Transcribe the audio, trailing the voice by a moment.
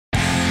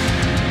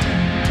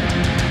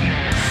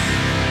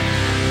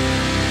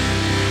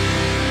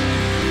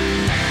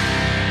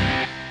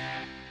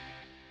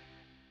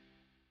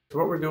So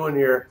what we're doing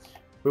here,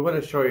 we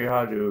want to show you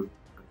how to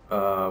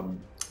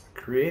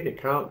create an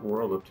account in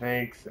World of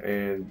Tanks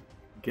and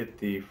get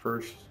the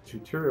first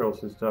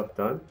tutorials and stuff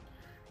done.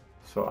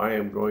 So I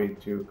am going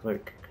to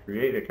click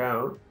create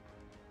account.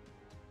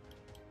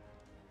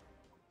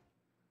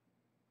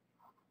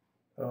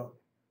 Oh,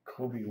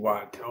 Kobe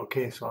Watt.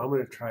 Okay, so I'm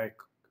going to try.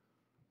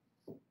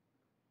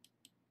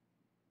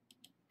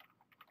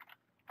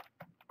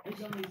 Hey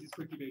guys, it's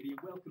Quickie Baby and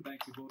welcome back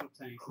to World of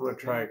Tanks. I'm going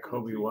to try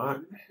Kobe Watt.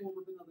 In the form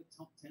of another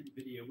top 10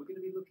 video. We're going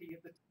to be looking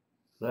at the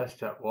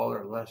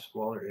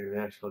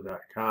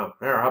les.wallerinternational.com.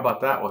 There, how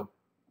about that one?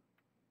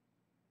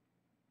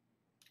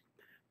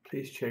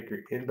 Please check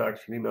your inbox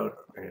and email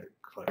and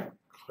click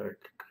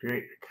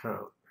create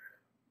account.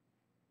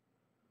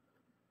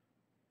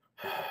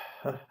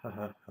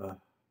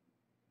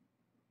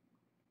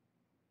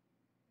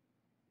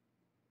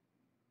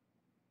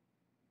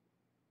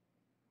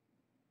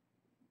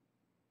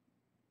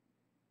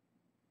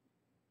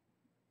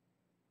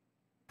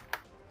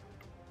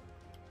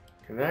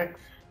 Connect.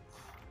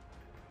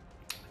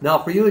 Now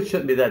for you it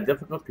shouldn't be that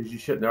difficult because you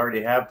shouldn't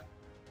already have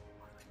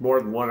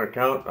more than one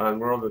account on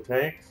World of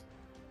Tanks.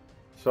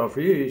 So for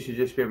you, you should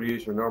just be able to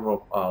use your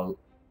normal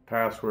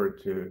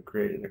password to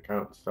create an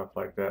account and stuff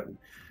like that, and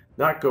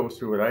not go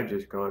through what I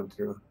just gone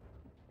through.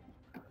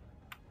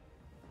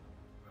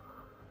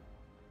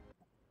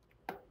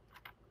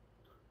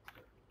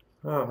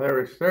 Oh,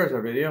 there's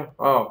our video.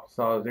 Oh,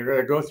 so they're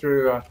gonna go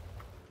through.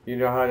 You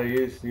know how to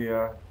use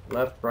the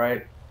left,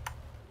 right.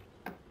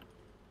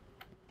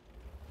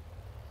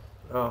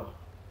 Oh.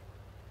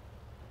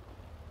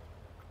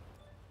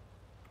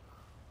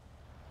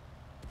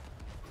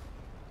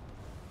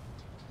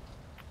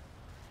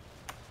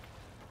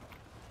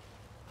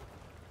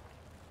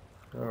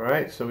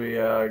 Alright, so we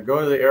go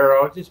to the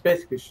arrow, just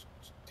basically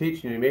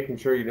teaching you, making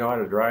sure you know how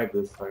to drive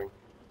this thing.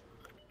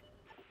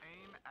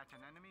 Aim at an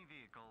enemy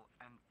vehicle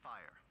and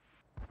fire.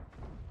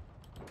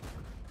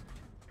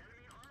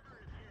 Enemy armor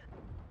is hit.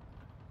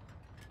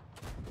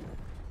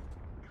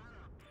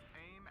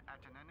 Aim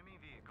at an enemy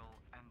vehicle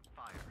and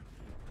fire.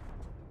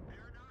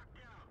 They're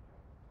knocked out.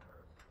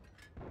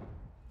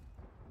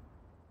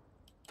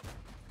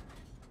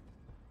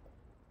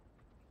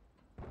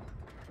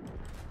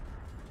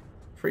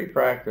 Free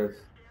practice.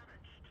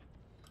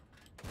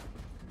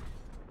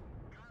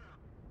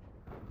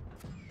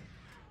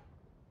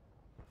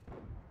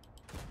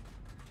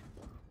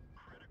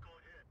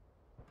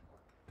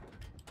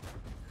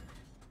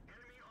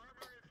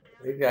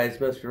 These guys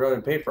must be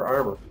running paper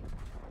armor.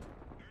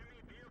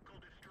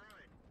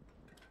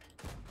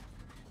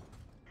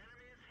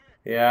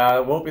 Yeah,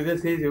 it won't be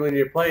this easy when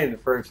you're playing the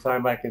first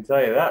time, I can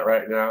tell you that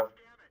right now.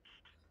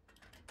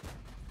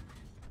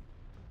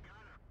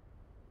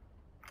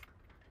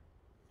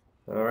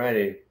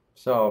 Alrighty,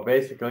 so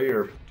basically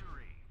you're,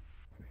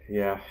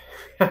 yeah.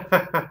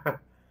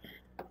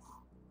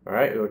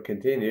 Alright, we'll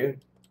continue.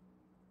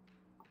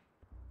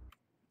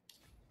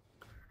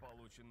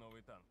 Получен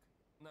новый танк.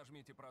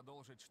 Нажмите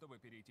продолжить, чтобы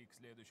перейти к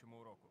следующему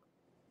уроку.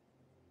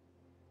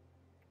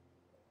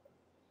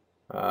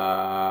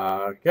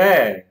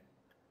 Okay.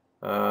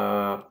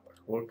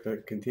 We'll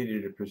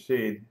continue to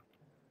proceed.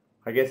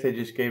 I guess they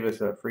just gave us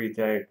a free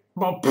tank.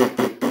 Well,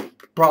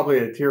 probably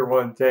a tier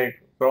 1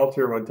 tank. But all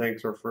tier 1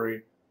 tanks are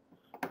free.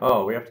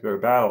 Oh, we have to go to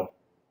battle.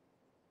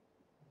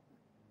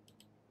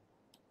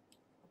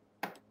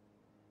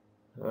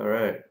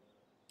 Alright.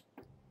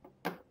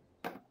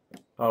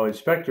 Oh,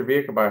 inspect your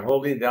vehicle by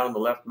holding down the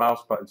left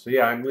mouse button. So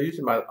yeah, I'm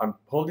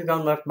holding down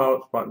the left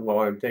mouse button while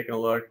I'm taking a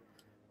look.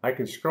 I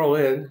can scroll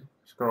in,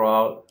 scroll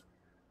out.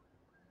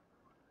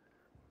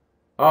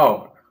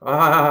 Oh,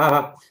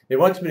 it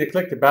wants me to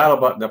click the battle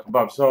button up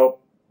above. So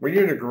when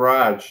you're in a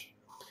garage,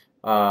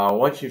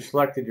 once you've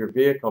selected your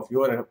vehicle, if you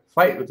want to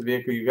fight with the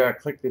vehicle, you got to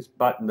click this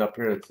button up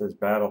here that says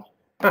battle.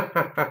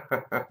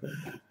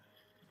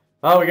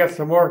 Oh, we got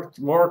some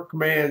more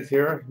commands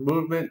here.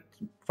 Movement,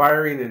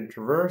 firing, and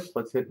traverse.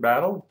 Let's hit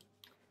battle.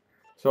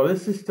 So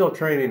this is still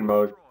training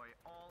mode.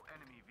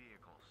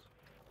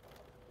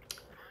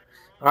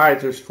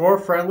 Alright, there's 4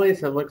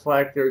 friendlies. It looks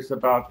like there's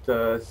about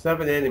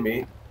 7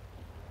 enemy.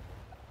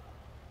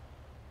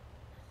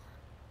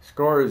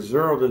 Score is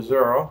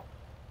 0-0.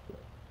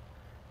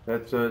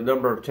 That's a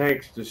number of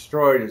tanks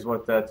destroyed is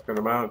what that's going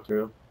to amount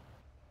to.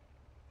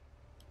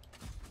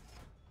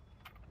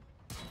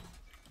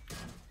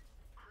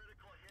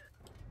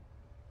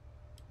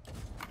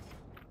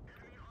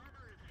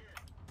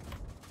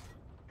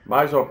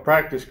 Might as well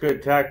practice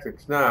good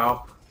tactics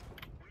now.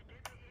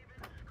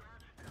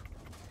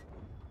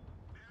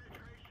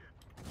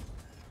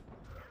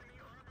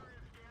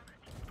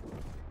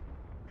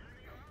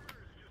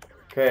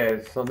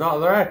 Okay, so now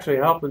they're actually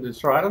helping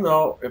destroy. I don't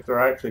know if there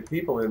are actually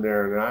people in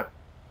there or not.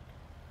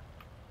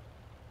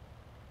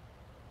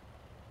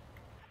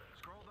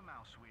 Scroll the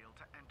mouse wheel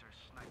to enter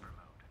sniper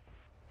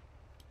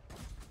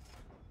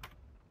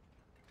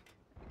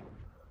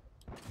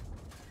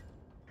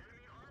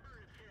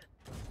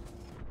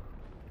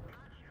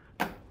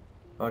mode.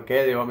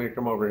 Okay, they want me to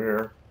come over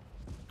here.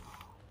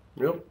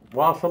 Yep,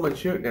 while someone's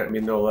shooting at me,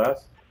 no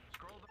less.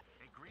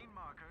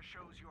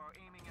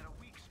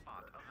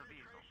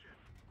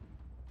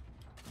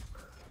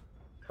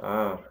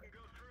 Ah.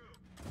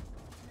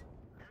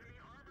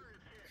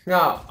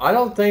 Now, I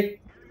don't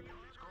think...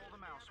 Scroll the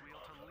mouse wheel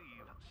to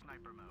leave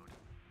sniper mode.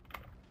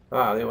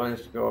 Ah, they want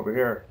us to go over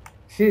here.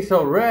 See,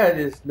 so red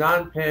is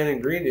non-pen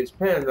and green is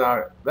pen.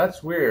 Now,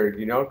 that's weird,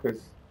 you know,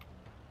 because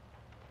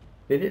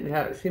they didn't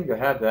have seem to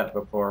have that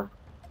before.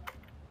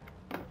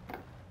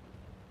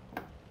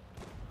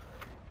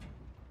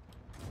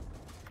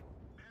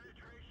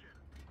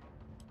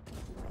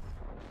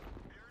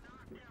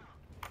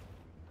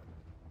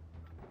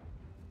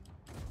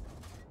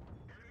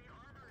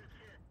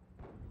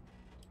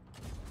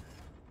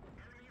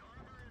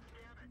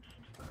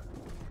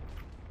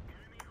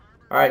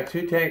 All right,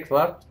 2 tanks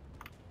left.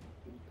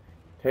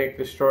 Tank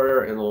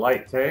destroyer and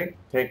light tank.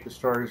 Tank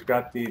destroyer's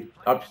got the Play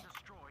ups. to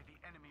destroy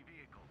the enemy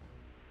vehicle.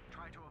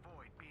 Try to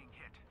avoid being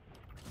hit.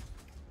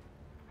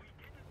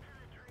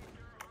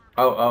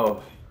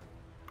 Oh.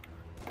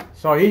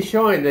 So he's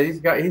showing that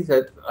he's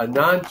a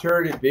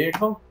non-turreted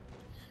vehicle.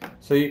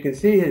 So you can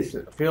see his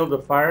field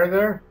of fire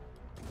there.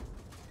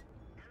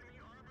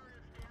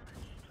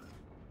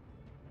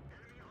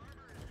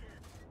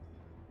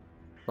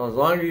 So as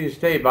long as you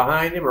stay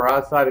behind him or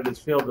outside of his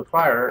field of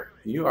fire,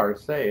 you are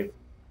safe.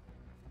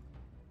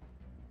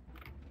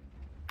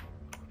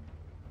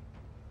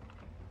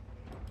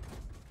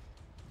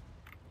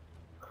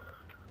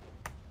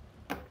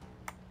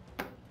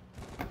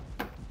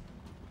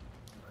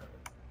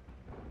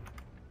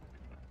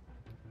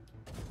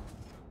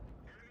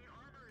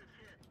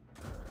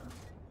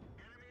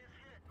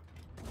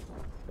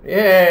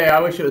 Yeah,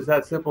 I wish it was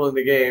that simple in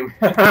the game.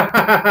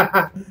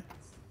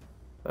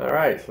 All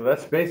right, so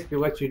that's basically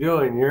what you're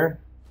doing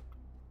here.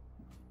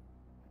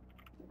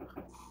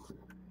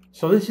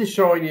 So this is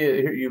showing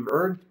you you've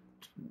earned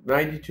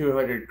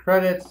 9,200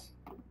 credits.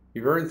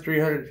 You've earned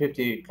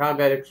 350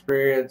 combat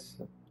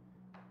experience.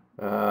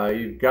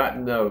 You've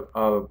gotten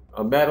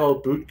a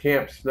medal, boot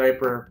camp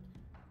sniper.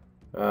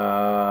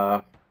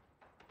 So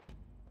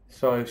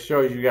it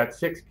shows you got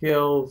 6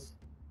 kills.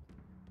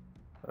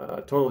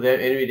 Total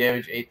enemy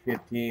damage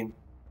 815.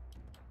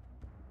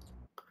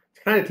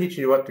 It's kind of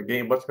teaching you what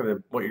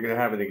you're gonna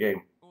have in the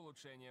game.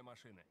 Улучшение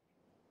машины.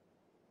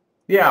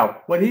 Yeah,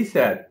 what he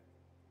said.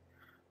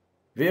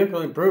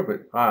 Vehicle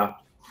improvement.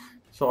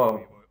 So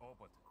Боевой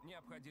опыт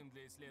необходим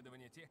для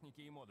исследования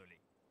техники и модулей.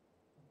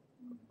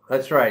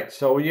 that's right.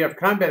 So when you have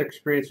combat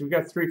experience, we've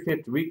got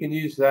 350. We can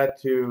use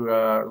that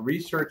to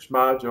research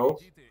modules,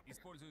 Кредиты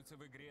используются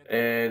в игре.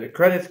 and the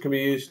credits can be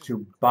used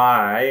to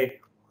buy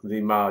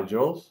the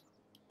modules.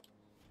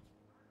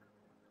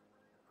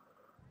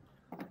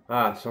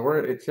 So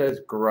it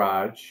says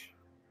garage.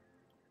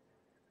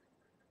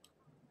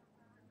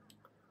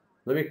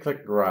 Let me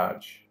click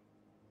garage.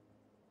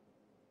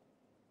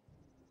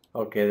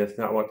 Okay, that's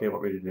not what they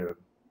want me to do.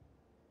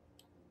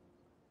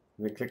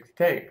 Let me click the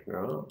tank.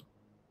 No.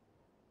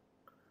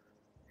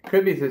 It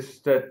could be this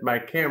that my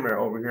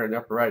camera over here in the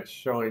upper right is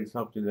showing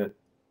something that.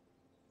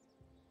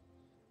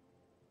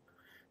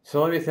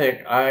 So let me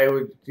think. I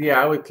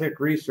would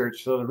click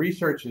research. So the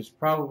research is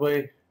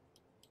probably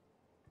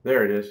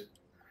there. It is.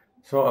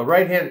 So a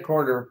right-hand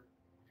corner,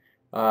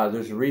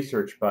 there's a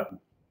research button.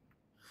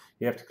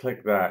 You have to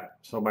click that.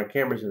 So my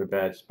camera's in a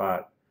bad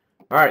spot.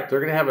 All right, they're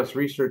going to have us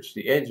research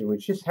the engine,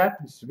 which just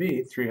happens to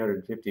be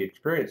 350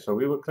 experience. So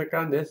we will click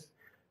on this.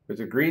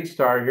 There's a green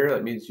star here.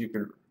 That means you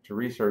can to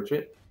research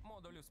it.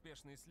 Модуль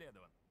успешно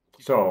исследован.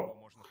 So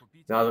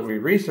now that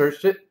we've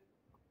researched it,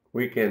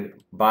 we can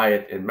buy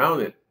it and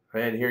mount it.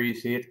 And here you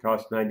see it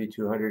costs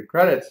 9,200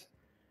 credits.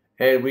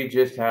 And we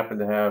just happen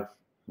to have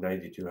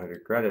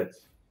 9,200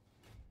 credits.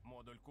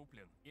 Модуль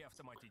куплен и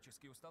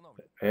автоматически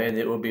установлен. And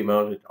it will be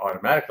mounted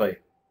automatically.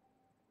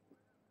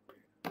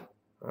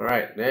 All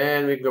right,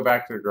 then we can go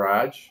back to the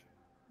garage.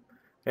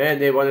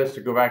 And they want us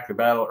to go back to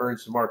battle, earn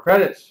some more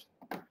credits.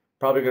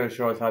 Probably going to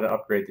show us how to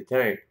upgrade the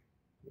tank.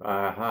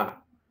 Aha.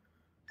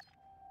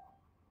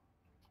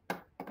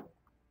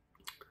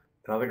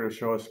 Now they're going to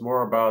show us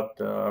more about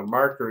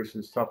markers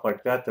and stuff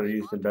like that that are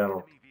used in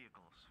battle. Enemy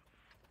vehicles.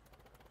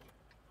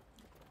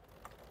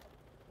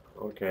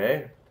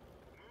 Okay.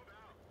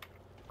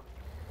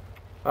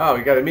 Oh,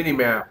 we got a mini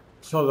map.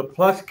 So the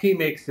plus key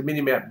makes the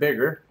mini map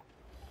bigger,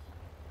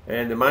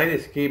 and the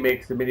minus key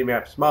makes the mini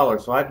map smaller.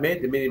 So I've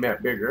made the mini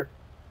map bigger.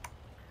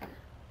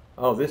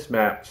 Oh, this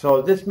map.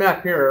 So this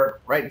map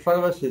here, right in front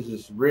of us, is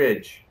this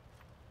ridge.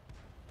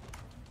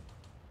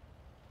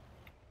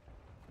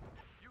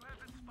 You have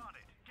been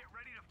spotted. Get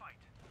ready to fight.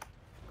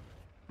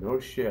 No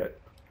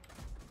shit.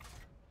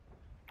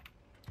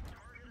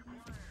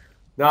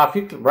 Now, if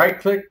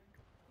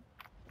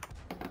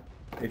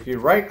you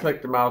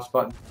right-click, the mouse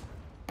button,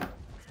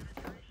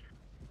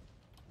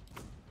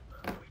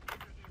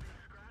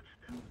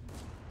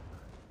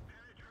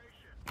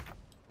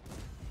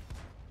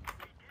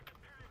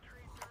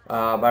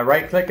 by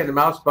right-clicking the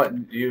mouse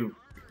button,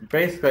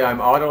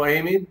 I'm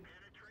auto-aiming.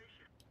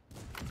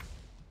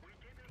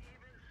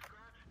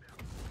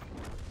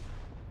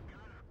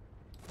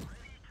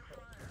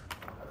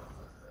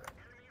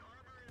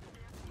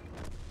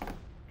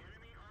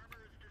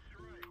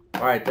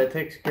 Alright, that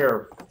takes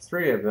care of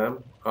 3 of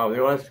them. Oh, they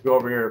want us to go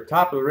over here,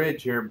 top of the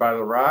ridge here by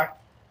the rock.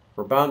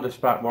 We're bound to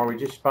spot more. We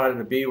just spotted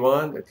a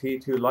B1, a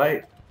T2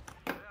 light.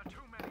 There are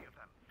too many of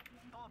them.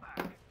 Fall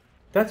back.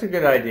 That's a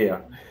good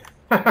idea.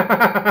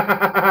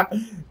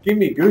 Give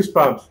me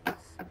goosebumps.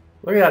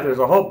 Look at that, there's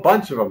a whole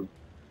bunch of them.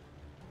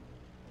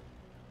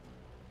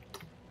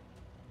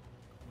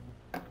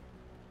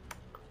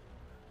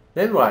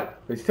 Then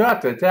what? We still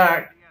have to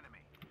attack. The enemy.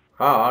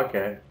 Oh,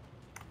 okay.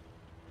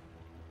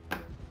 There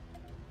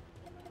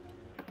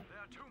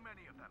are too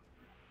many of them.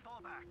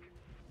 Fall back.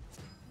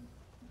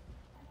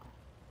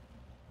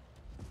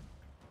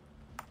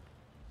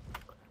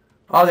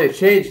 Oh, they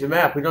changed the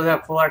map. We don't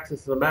have full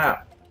access to the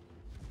map.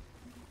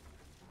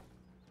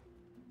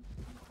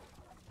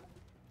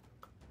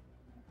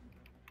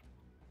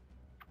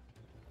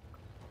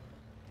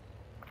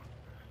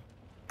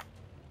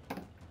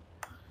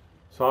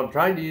 So I'm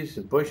trying to use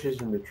the bushes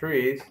and the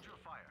trees. Hold your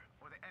fire,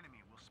 or the enemy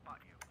will spot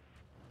you.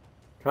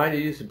 Trying to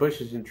use the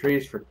bushes and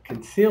trees for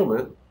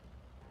concealment.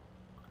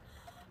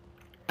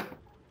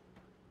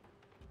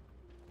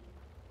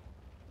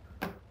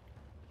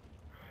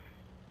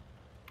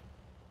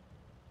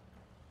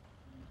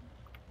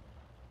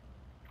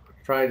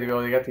 Trying to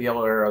go, they got the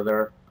yellow arrow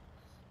there.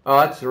 Oh,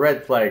 that's the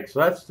red flag.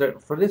 So that's the,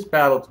 for this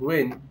battle to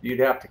win, you'd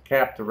have to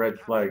cap the red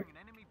flag. Capturing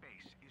an enemy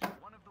base is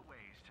one of the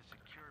ways to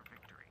secure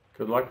victory.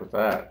 Good luck with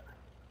that.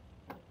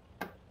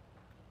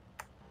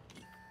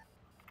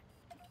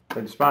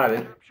 Been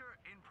spotted. Capture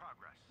in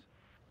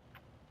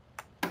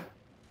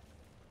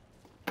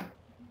progress.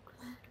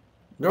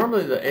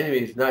 Normally the enemy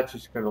is not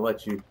just going to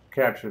let you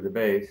capture the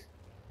base.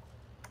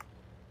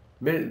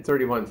 Minute and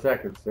 31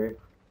 seconds, see?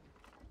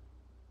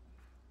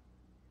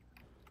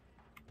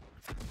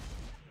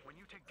 When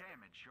you take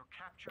damage, your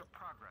capture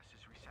progress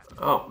is reset.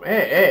 Oh,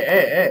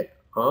 hey.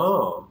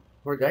 Oh,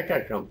 where'd that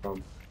guy come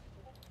from?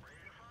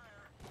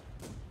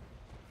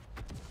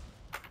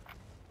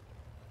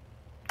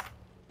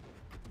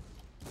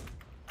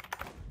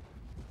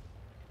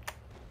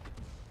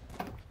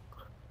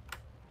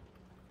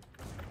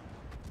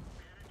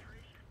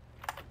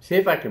 See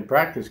if I can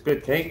practice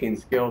good tanking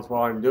skills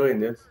while I'm doing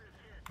this.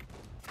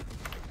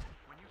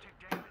 When you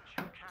take damage,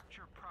 your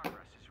capture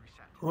progress is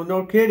reset. Well,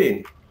 no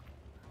kidding.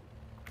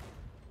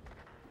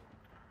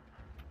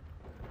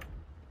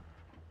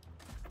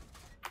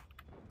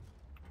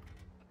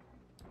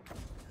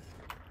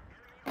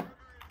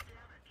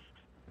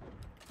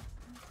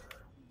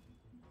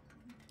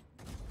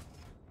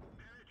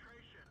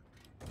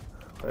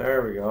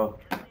 There we go.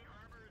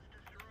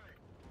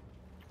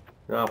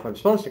 Now, if I'm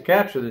supposed to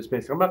capture this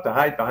base, I'm going to have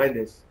to hide behind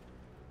this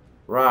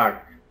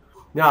rock.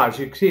 Now, as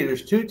you can see,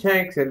 there's 2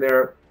 tanks in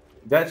there.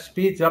 That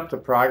speeds up the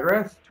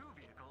progress. 2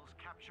 vehicles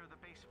capture the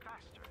base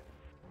faster.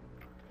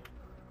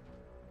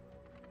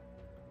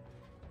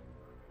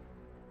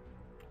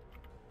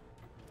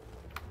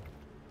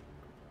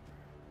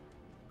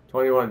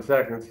 21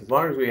 seconds. As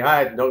long as we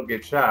hide and don't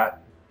get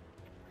shot.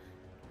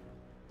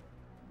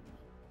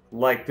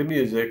 Like the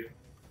music.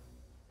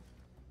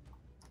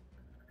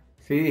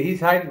 See, he's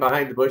hiding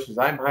behind the bushes.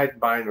 I'm hiding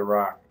behind the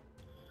rock.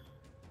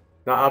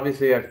 Now,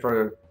 obviously,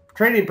 for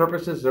training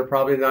purposes, they're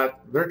probably not.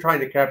 They're trying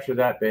to capture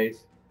that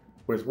base.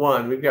 With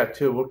 1, we've got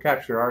 2. We'll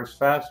capture ours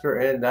faster,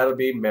 and that'll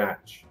be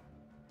match.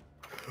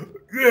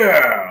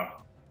 Yeah!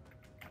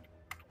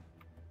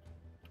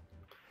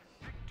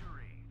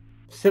 Victory.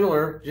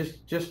 Similar,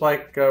 just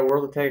like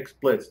World of Tanks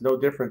Blitz. No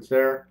difference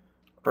there.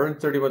 Earned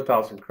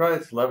 31,000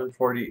 credits,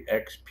 1140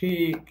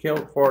 XP,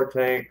 killed 4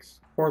 tanks,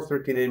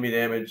 413 enemy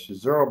damage,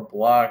 0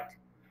 blocked.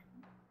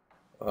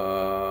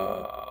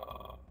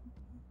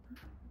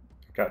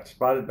 Got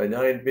spotted by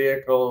 9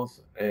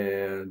 vehicles,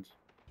 and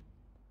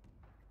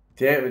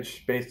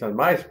damage based on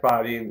my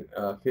spotting,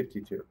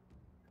 52.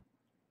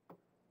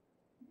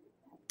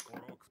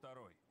 Урок 2.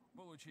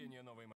 Получение